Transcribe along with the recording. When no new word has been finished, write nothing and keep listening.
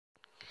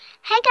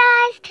Hey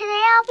guys,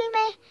 today I'll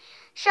be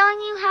showing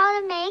you how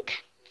to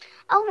make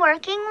a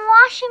working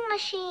washing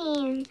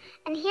machine.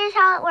 And here's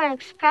how it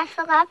works. Press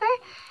the lever,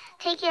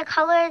 take your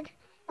colored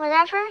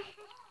whatever,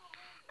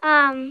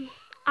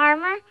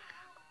 armor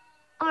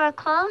or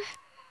clothes,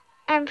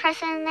 and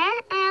press it in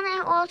there and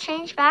it will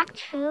change back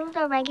to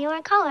the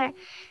regular color.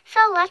 So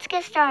let's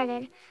get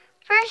started.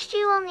 First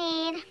you will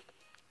need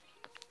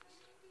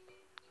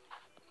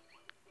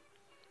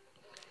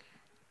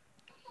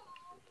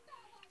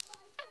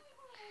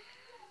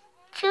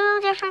two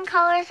different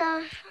colors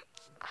of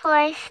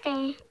clay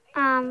stained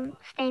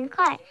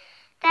clay.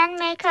 Then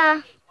make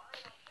a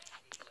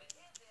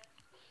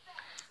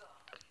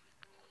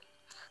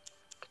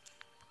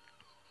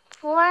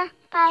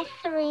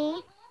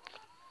 4x3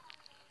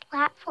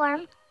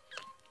 platform,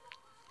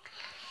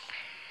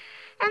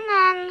 and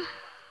then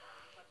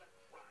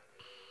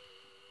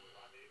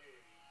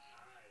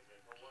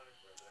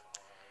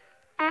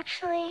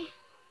actually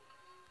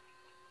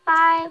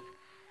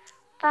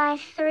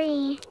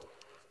 5x3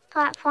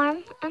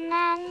 platform, and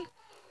then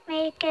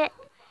make it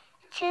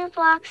 2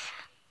 blocks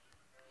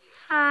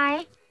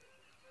high,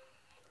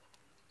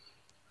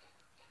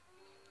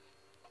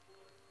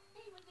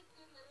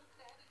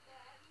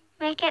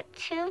 make it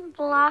 2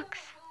 blocks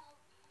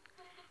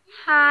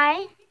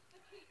high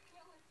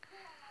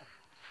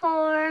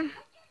for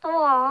the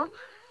wall.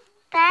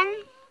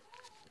 Then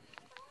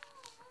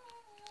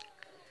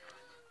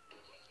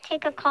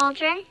take a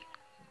cauldron,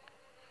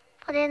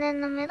 put it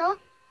in the middle,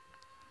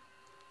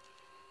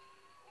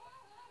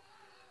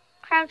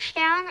 crouch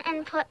down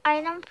and put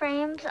item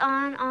frames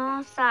on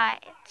all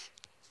sides.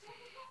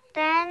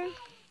 Then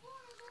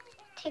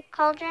take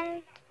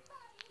cauldrons,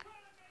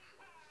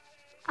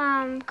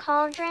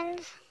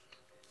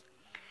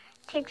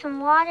 take some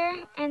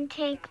water, and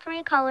take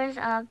 3 colors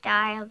of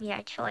dye of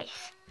your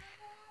choice.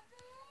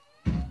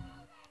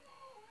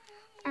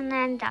 And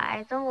then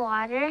dye the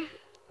water.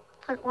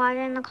 Put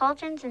water in the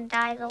cauldrons and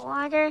dye the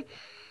water.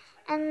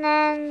 And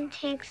then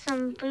take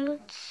some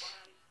boots,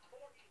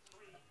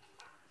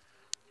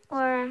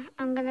 or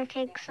I'm gonna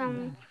take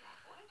some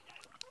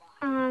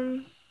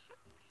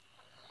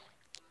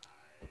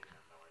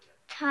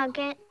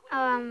target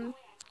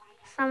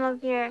some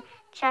of your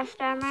chest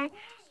armor,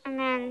 and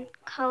then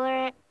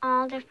color it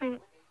all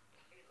different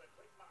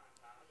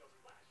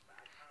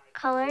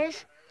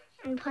colors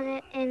and put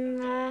it in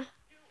the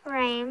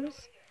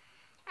frames,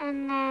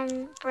 and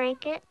then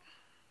break it,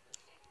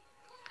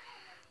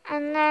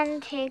 and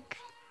then take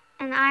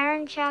an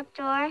iron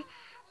trapdoor,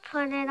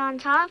 put it on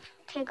top,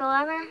 take a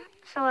lever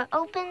so it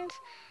opens,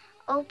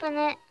 open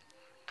it,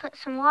 put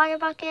some water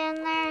bucket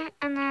in there,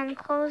 and then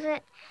close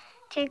it.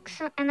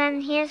 And then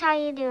here's how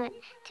you do it.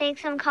 Take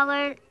some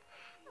colored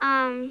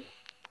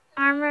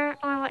armor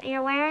or what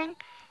you're wearing,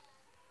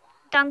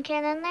 dunk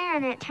it in there,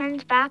 and it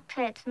turns back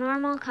to its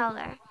normal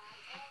color.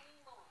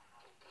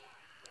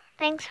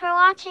 Thanks for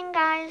watching,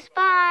 guys.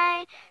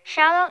 Bye.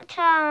 Shout out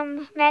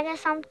to Mega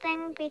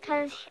something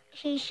because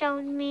he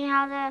showed me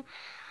how to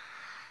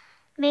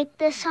make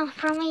this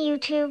from a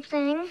YouTube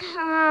thing.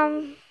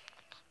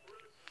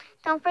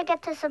 Don't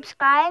forget to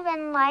subscribe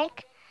and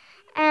like,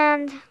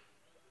 and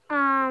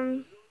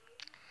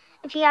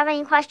if you have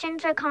any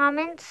questions or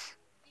comments,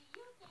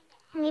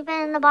 leave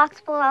it in the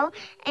box below.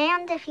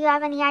 And if you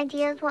have any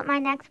ideas what my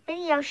next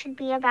video should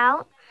be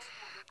about,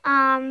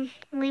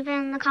 leave it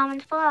in the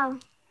comments below.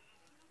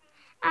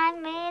 I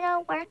made a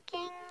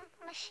working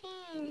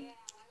machine.